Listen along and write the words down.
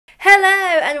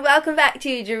Hello and welcome back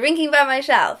to Drinking by My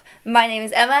Shelf. My name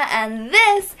is Emma and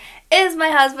this is my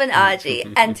husband Archie,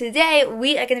 and today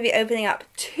we are going to be opening up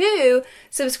 2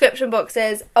 subscription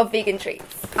boxes of vegan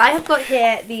treats. I have got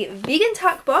here the vegan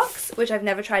tuck box, which I've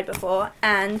never tried before,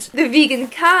 and the vegan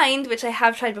kind, which I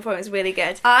have tried before and it's really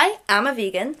good. I am a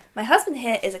vegan, my husband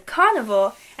here is a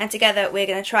carnivore, and together we're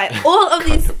going to try all of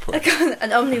these,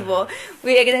 an omnivore,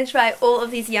 we are going to try all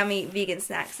of these yummy vegan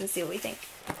snacks and see what we think.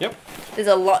 Yep. There's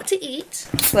a lot to eat,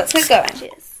 so let's get going.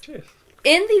 Cheers. Cheers.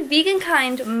 In the vegan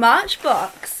kind March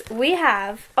box, we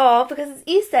have, because it's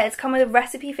Easter, it's come with a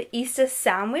recipe for Easter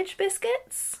sandwich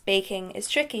biscuits. Baking is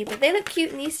tricky, but they look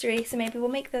cute and Eastery, so maybe we'll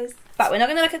make those. But we're not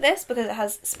going to look at this because it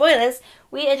has spoilers.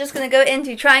 We are just going to go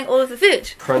into trying all of the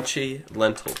food. Crunchy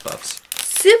lentil puffs.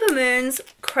 Supermoon's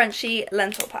crunchy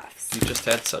lentil puffs. You just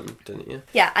had some, didn't you?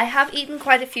 Yeah, I have eaten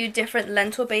quite a few different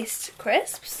lentil-based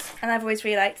crisps, and I've always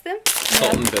really liked them.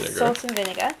 Salt and vinegar. Salt and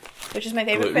vinegar, which is my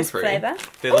favourite crisp flavour.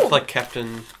 They look like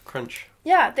Captain Crunch.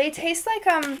 Yeah, they taste like,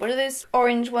 what are those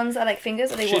orange ones that are like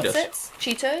fingers? Are they Cheetos.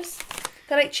 Cheetos?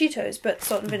 They're like Cheetos, but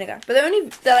salt and vinegar. But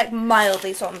they're like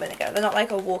mildly salt and vinegar. They're not like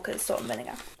a Walker's salt and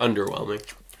vinegar.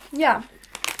 Underwhelming. Yeah.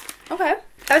 Okay.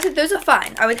 I would say those are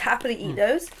fine. I would happily eat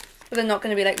those. But they're not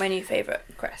going to be like my new favourite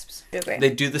crisps. You agree? They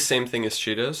do the same thing as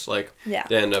Cheetos. Like,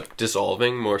 they end up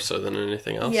dissolving more so than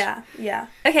anything else. Yeah, yeah.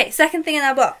 Okay, second thing in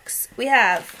our box. We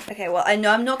have... Okay, well, I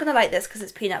know I'm not going to like this because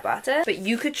it's peanut butter. But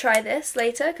you could try this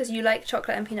later because you like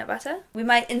chocolate and peanut butter. We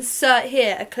might insert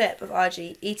here a clip of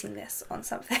RG eating this on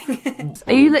something.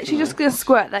 Are you literally just going to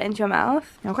squirt that into your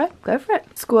mouth? Okay, go for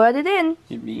it. Squirt it in.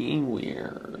 You're being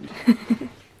weird.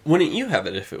 Wouldn't you have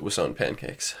it if it was on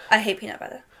pancakes? I hate peanut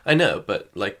butter. I know,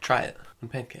 but, like, try it on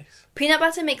pancakes. Peanut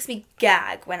butter makes me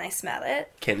gag when I smell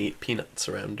it. Can't eat peanuts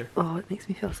around her. Oh, it makes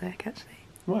me feel sick, actually.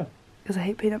 Why? Because I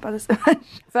hate peanut butter so much.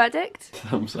 Verdict?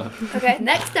 Thumbs up. Okay,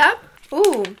 next up.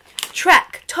 Ooh,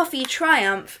 Trek Toffee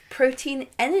Triumph Protein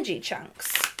Energy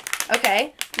Chunks.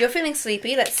 Okay, you're feeling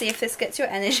sleepy. Let's see if this gets your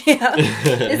energy up.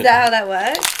 Is that how that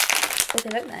works? Oh,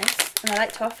 they look nice. And I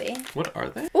like toffee. What are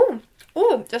they?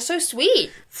 Ooh, they're so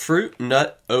sweet. Fruit,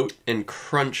 nut, oat, and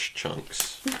crunch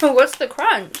chunks. What's the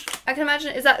crunch? I can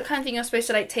imagine, is that the kind of thing you're supposed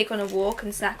to like take on a walk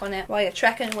and snack on it while you're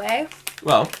trekking away?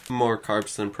 Well, more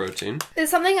carbs than protein. There's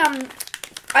something,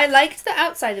 I liked the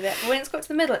outside of it, but when it's got to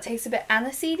the middle it tastes a bit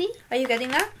aniseedy. Are you getting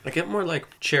that? I get more like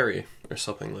cherry or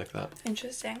something like that.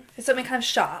 Interesting. It's something kind of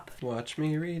sharp. Watch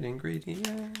me read ingredients.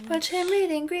 Watch him read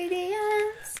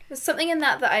ingredients. There's something in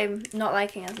that I'm not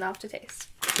liking as an aftertaste.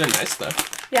 They're nice though.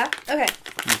 Yeah? Okay.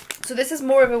 So this is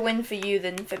more of a win for you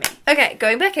than for me. Okay,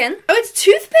 going back in. Oh, it's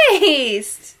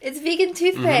toothpaste! It's vegan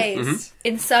toothpaste.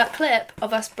 Insert clip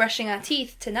of us brushing our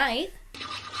teeth tonight.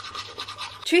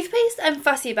 Toothpaste I'm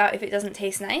fussy about if it doesn't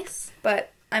taste nice,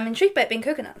 but I'm intrigued by it being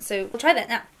coconut, so we'll try that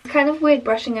now. It's kind of weird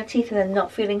brushing your teeth and then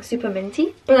not feeling super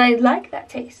minty, but I like that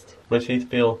taste. My teeth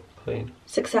feel clean.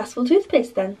 Successful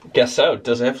toothpaste then. Guess so.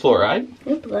 Does it have fluoride?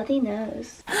 Who bloody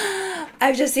knows?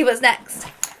 I've just seen what's next.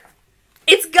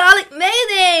 It's garlic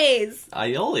mayonnaise!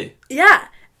 Aioli. Yeah.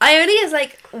 Aioli is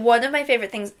like one of my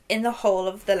favourite things in the whole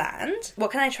of the land.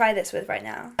 What can I try this with right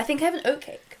now? I think I have an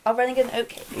oatcake. I'll run and get an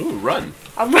oatcake. Ooh, run.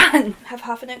 I'll run. Have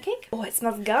half an oatcake? Oh, it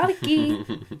smells garlicky.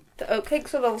 The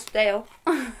oatcake's a little stale.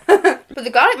 But the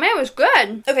garlic mayo is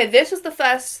good. Okay, this is the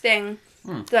first thing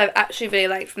that I've actually really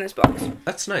liked from this box.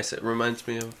 That's nice. It reminds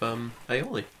me of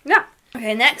aioli. Yeah.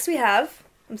 Okay, next we have,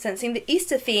 I'm sensing the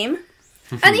Easter theme,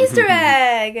 an Easter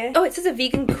egg. Oh, it says a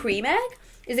vegan cream egg.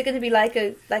 Is it going to be like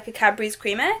a Cadbury's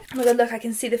cream egg? Oh my god, look, I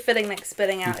can see the filling like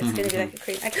spilling out. It's going to be like a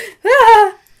cream egg.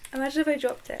 Ah! Imagine if I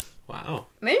dropped it. Wow.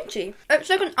 Minty. It's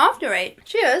like an after eight.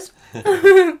 Cheers.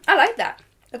 I like that.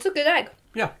 That's a good egg.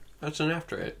 Yeah, that's an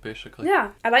after eight, basically.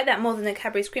 Yeah, I like that more than a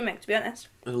Cadbury's cream egg, to be honest.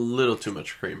 A little too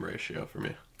much cream ratio for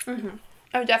me.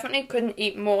 I definitely couldn't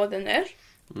eat more than this.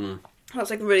 That's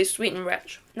like really sweet and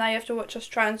rich. Now you have to watch us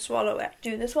try and swallow it.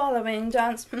 Do the swallowing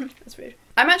dance. That's rude.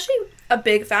 I'm actually a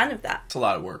big fan of that. It's a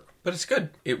lot of work, but it's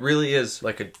good. It really is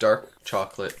like a dark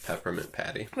chocolate peppermint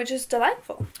patty. Which is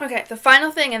delightful. Okay, the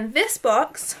final thing in this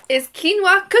box is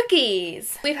quinoa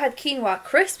cookies. We've had quinoa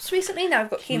crisps recently, now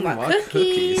we've got quinoa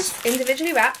cookies.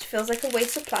 Individually wrapped, feels like a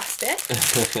waste of plastic.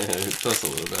 It does a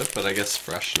little bit, but I guess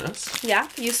freshness. Yeah,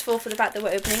 useful for the fact that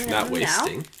we're opening them now. Not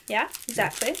wasting. Yeah,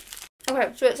 exactly.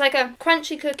 Okay, so it's like a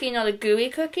crunchy cookie, not a gooey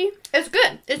cookie. It's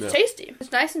good. It's tasty.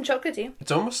 It's nice and chocolatey.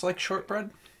 It's almost like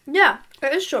shortbread. Yeah,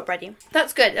 it is shortbready.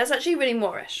 That's good. That's actually really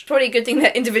Moorish. Probably a good thing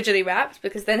they're individually wrapped,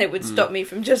 because then it would stop me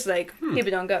from just like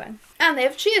keeping on going. And they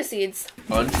have chia seeds.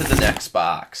 On to the next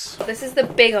box. This is the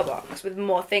bigger box with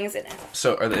more things in it.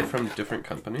 So are they from different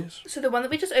companies? So the one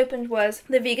that we just opened was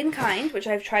the vegan kind, which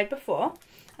I've tried before.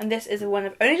 And this is one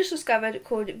I've only just discovered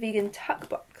called Vegan Tuck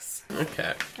Box.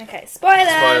 Okay. Okay, spoilers!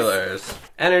 Spoilers.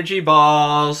 Energy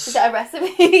balls. Is that a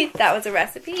recipe? That was a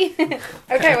recipe.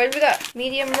 Okay, what have we got?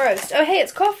 Medium roast. Oh, hey,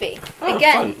 it's coffee. Oh,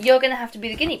 Again, fun. you're going to have to be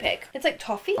the guinea pig. It's like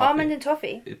toffee? Almond and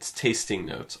toffee. It's tasting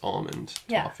notes, almond,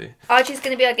 toffee. Archie's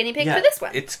going to be our guinea pig for this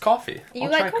one. It's coffee. You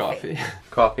I'll like try coffee?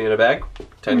 Coffee in a bag.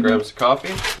 10 grams of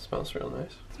coffee. Smells real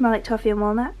nice. Smell like toffee and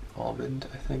walnut. Almond,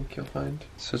 I think you'll find.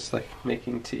 So it's like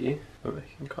making tea or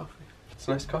making coffee. It's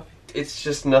nice coffee. It's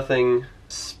just nothing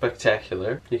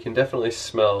spectacular. You can definitely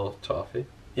smell toffee.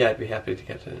 Yeah, I'd be happy to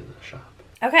get it in the shop.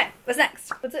 Okay, what's next?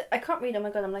 What's it? I can't read. Oh my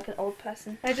god, I'm like an old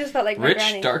person. I just felt like my Rich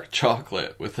granny. dark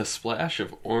chocolate with a splash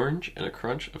of orange and a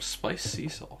crunch of spiced sea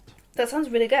salt. That sounds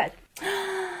really good.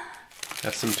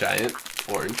 That's some giant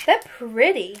orange. They're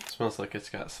pretty. Smells like it's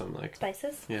got some like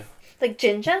Spices? Yeah. Like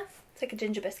ginger? It's like a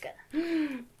ginger biscuit.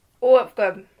 Oh, it's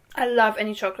good. I love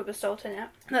any chocolate with salt in it.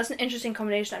 That's an interesting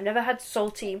combination. I've never had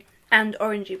salty and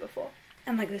orangey before.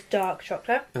 And like this dark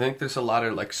chocolate. I think there's a lot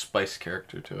of like spice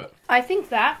character to it. I think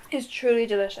that is truly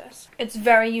delicious. It's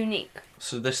very unique.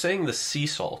 So they're saying the sea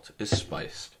salt is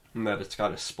spiced and that it's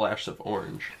got a splash of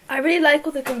orange. I really like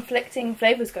all the conflicting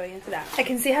flavours going into that. I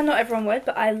can see how not everyone would,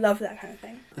 but I love that kind of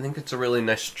thing. I think it's a really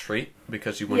nice treat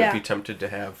because you wouldn't be tempted to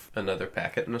have another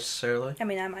packet necessarily. I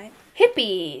mean, I might.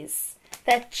 Hippies.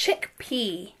 They're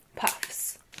chickpea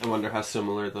puffs. I wonder how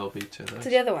similar they'll be to this. To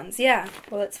the other ones, yeah.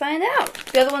 Well, let's find out.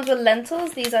 The other ones were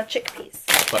lentils. These are chickpeas.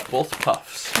 But both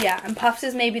puffs. Yeah, and puffs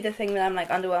is maybe the thing that I'm like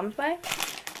underwhelmed by.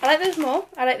 I like those more.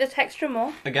 I like the texture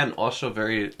more. Again, also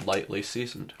very lightly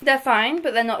seasoned. They're fine,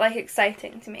 but they're not like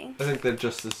exciting to me. I think they're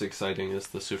just as exciting as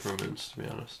the Supermoons, to be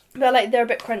honest. They're a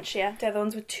bit crunchier. The other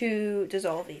ones were too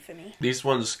dissolvey for me. These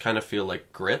ones kind of feel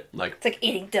like grit, like It's like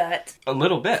eating dirt. a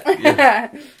little bit.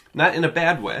 Yeah. Not in a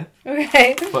bad way,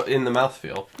 Okay. but in the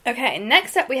mouthfeel. Okay,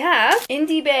 next up we have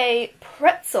Indie Bay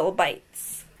pretzel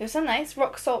bites. Those are nice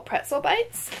rock salt pretzel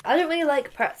bites. I don't really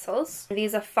like pretzels.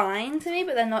 These are fine to me,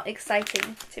 but they're not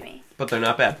exciting to me. But they're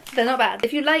not bad. They're not bad.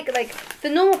 If you like the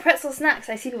normal pretzel snacks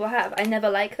I see people have, I never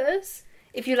like those.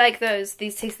 If you like those,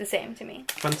 these taste the same to me.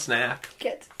 Fun snack.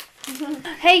 Good.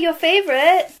 Hey, your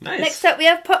favourite! Nice. Next up we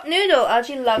have pot noodle.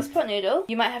 Archie loves pot noodle.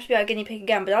 You might have to be our guinea pig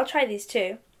again, but I'll try these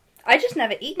too. I just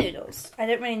never eat noodles. I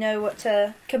don't really know what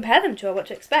to compare them to or what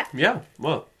to expect. Yeah,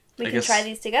 well, We I can guess try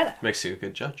these together. makes you a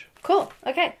good judge. Cool.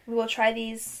 Okay, we will try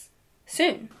these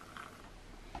soon.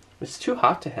 It's too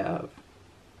hot to have.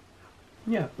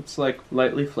 Yeah, it's like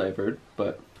lightly flavored,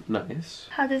 but nice.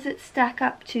 How does it stack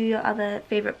up to your other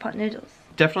favourite pot noodles?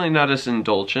 Definitely not as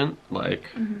indulgent, like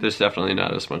there's definitely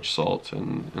not as much salt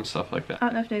and stuff like that. I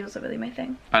don't know if noodles are really my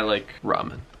thing. I like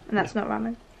ramen. And that's not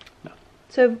ramen. No.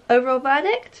 So, overall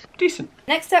verdict? Decent.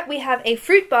 Next up we have a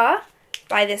fruit bar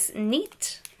by this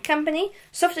Neat company.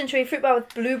 Soft and chewy fruit bar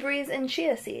with blueberries and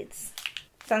chia seeds.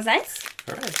 Sounds nice.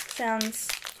 Alright. Sounds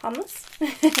harmless.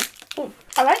 Ooh,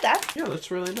 I like that. Yeah, that's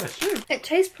really nice. It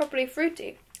tastes properly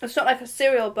fruity. It's not like a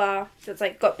cereal bar that's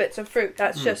like got bits of fruit.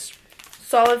 That's just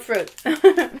solid fruit.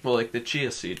 Well, like the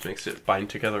chia seed makes it bind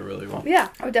together really well. Yeah,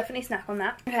 I would definitely snack on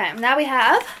that. Okay, now we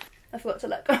have... I forgot to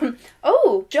look.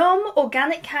 Oh, Jom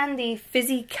Organic Candy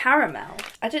Fizzy Caramel.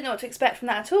 I don't know what to expect from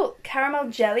that at all. Caramel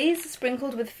jellies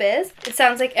sprinkled with fizz. It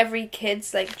sounds like every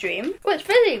kid's like dream. Oh, it's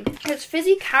fizzy. It's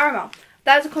fizzy caramel.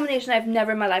 That is a combination I've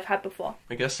never in my life had before.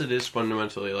 I guess it is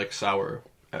fundamentally like sour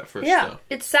at first Yeah, though.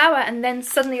 it's sour and then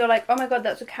suddenly you're like, oh my god,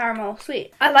 that's a caramel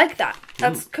sweet. I like that.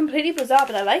 That's completely bizarre,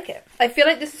 but I like it. I feel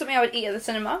like this is something I would eat at the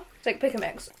cinema. It's like pick a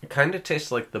mix. It kind of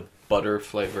tastes like the butter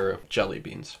flavor of jelly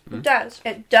beans. It does.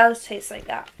 It does taste like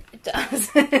that. It does.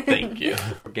 Thank you.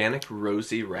 Organic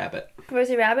Rosie Rabbit.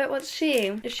 Rosie Rabbit, what's she?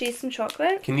 Is she some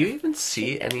chocolate? Can you even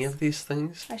see any of these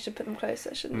things? I should put them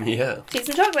closer, shouldn't I? Yeah. Eat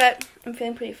some chocolate. I'm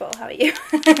feeling pretty full. How are you?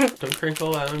 Don't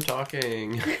crinkle while I'm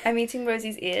talking. I'm eating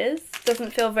Rosie's ears.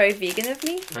 Doesn't feel very vegan of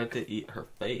me. I had to eat her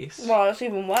face. Well, it's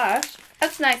even worse.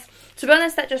 That's nice. To be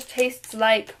honest, that just tastes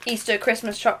like Easter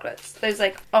Christmas chocolates. Those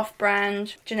like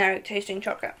off-brand, generic tasting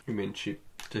chocolate. You mean cheap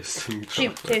tasting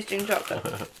Cheap chocolate? tasting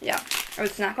chocolate. Yeah. I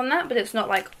would snack on that, but it's not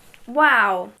like,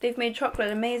 wow, they've made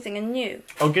chocolate amazing and new.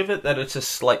 I'll give it that it's a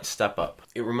slight step up.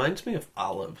 It reminds me of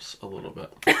olives a little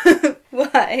bit.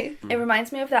 Why? It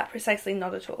reminds me of that precisely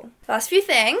not at all. Last few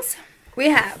things. We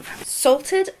have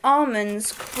salted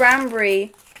almonds,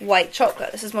 cranberry, white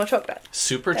chocolate. This is more chocolate.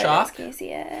 Super There it is. chalk? Can you see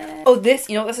it? Oh, this,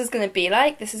 you know what this is going to be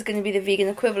like? This is going to be the vegan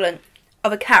equivalent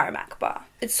of a Caramac bar.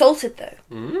 It's salted though.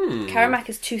 Caramac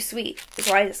is too sweet, is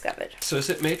what I discovered. So is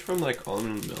it made from like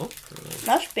almond milk? Or...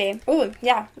 Must be. Oh,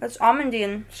 yeah, that's almondy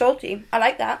and salty. I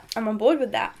like that. I'm on board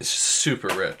with that. It's super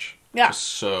rich. Yeah. Just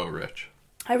so rich.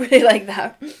 I really like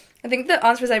that. I think the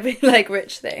answer is I really like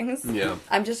rich things. Yeah.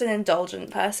 I'm just an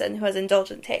indulgent person who has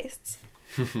indulgent tastes.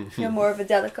 You're more of a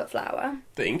delicate flower.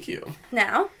 Thank you.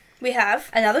 Now, we have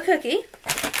another cookie.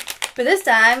 But this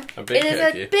time, A big it is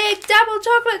cookie. a big double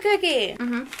chocolate cookie.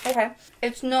 Okay.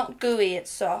 It's not gooey, it's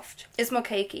soft. It's more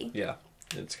cakey. Yeah.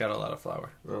 It's got a lot of flour.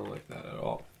 I don't like that at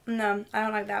all. No, I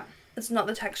don't like that. It's not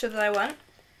the texture that I want.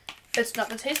 It's not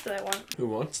the taste that I want. Who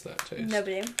wants that taste?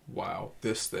 Nobody. Wow.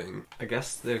 This thing. I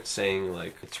guess they're saying,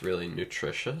 like, it's really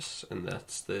nutritious, and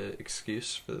that's the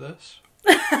excuse for this.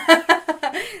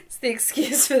 It's the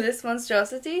excuse for this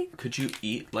monstrosity. Could you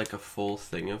eat, like, a full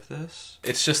thing of this?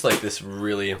 It's just, like, this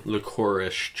really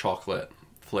liquorish chocolate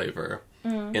flavor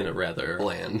in a rather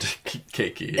bland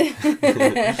cakey.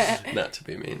 Not to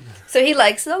be mean. So he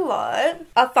likes it a lot.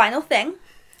 Our final thing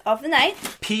of the night.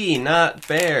 Peanut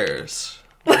bears.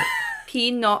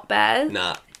 Peanut bears.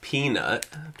 Not peanut,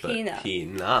 but Peanut.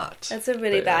 peanut. That's a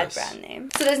really bad bears. brand name.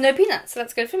 So there's no peanuts, so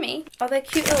that's good for me. Oh, they're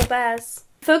cute little bears.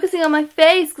 Focusing on my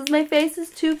face, because my face is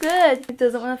too good. It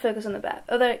doesn't want to focus on the bear.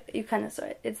 Although, you kind of saw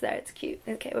it. It's there, it's cute.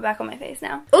 Okay, we're back on my face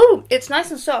now. Ooh, it's nice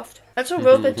and soft. That's a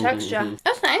real good texture.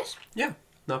 That's nice. Yeah,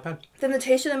 not bad. Then the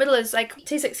taste in the middle is like,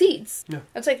 tastes like seeds. Yeah.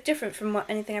 It's like different from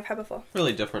anything I've had before.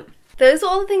 Really different. Those are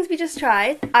all the things we just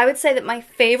tried. I would say that my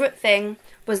favourite thing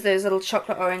was those little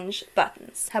chocolate orange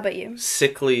buttons. How about you?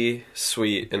 Sickly,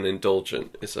 sweet, and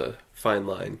indulgent is a fine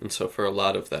line. And so for a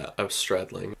lot of that, I was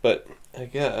straddling. But I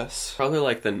guess probably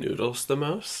like the noodles the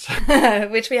most.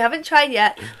 Which we haven't tried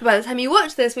yet. By the time you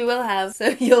watch this, we will have. So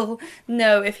you'll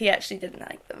know if he actually didn't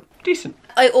like them. Decent.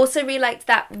 I also really liked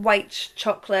that white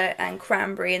chocolate and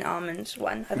cranberry and almond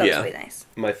one. I thought it was really nice.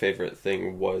 My favorite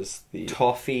thing was the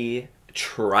toffee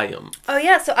Triumph. Oh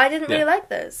yeah, so I didn't really like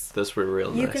those. Those were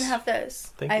real nice. You can have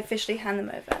those. Thank I you. officially hand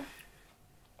them over.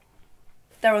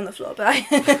 They're on the floor, but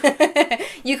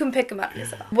you can pick them up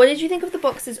yourself. What did you think of the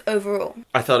boxes overall?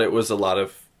 I thought it was a lot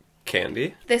of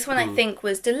candy. This one I think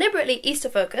was deliberately Easter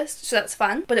focused, so that's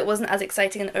fun, but it wasn't as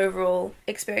exciting an overall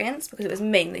experience because it was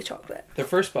mainly chocolate. The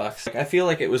first box, I feel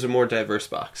like it was a more diverse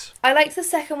box. I liked the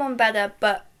second one better,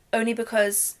 but only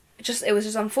because it was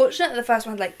just unfortunate that the first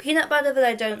one had like peanut butter that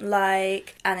I don't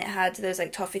like, and it had those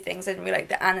like toffee things. I didn't really like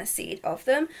the aniseed of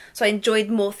them, so I enjoyed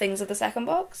more things of the second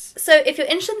box. So if you're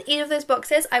interested in either of those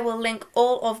boxes, I will link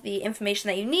all of the information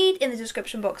that you need in the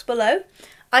description box below.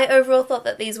 I overall thought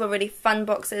that these were really fun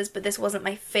boxes, but this wasn't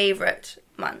my favourite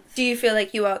month. Do you feel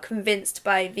like you are convinced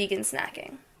by vegan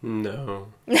snacking? No.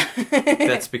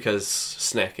 That's because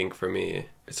snacking for me,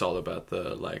 it's all about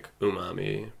the like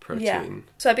umami protein.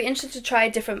 Yeah. So I'd be interested to try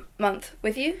a different month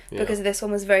with you because this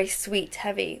one was very sweet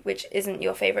heavy, which isn't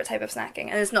your favourite type of snacking,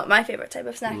 and it's not my favourite type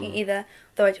of snacking either,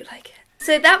 though I do like it.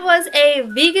 So that was a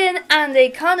vegan and a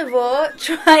carnivore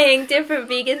trying different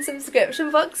vegan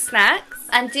subscription box snacks.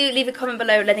 And do leave a comment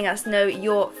below letting us know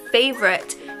your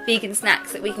favourite vegan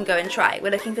snacks that we can go and try.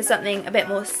 We're looking for something a bit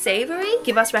more savoury.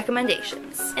 Give us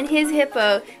recommendations. And here's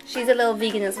Hippo. She's a little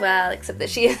vegan as well, except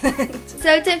that she isn't.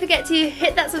 So don't forget to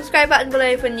hit that subscribe button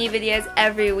below for new videos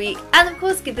every week. And of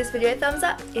course, give this video a thumbs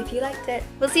up if you liked it.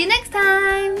 We'll see you next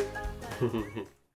time!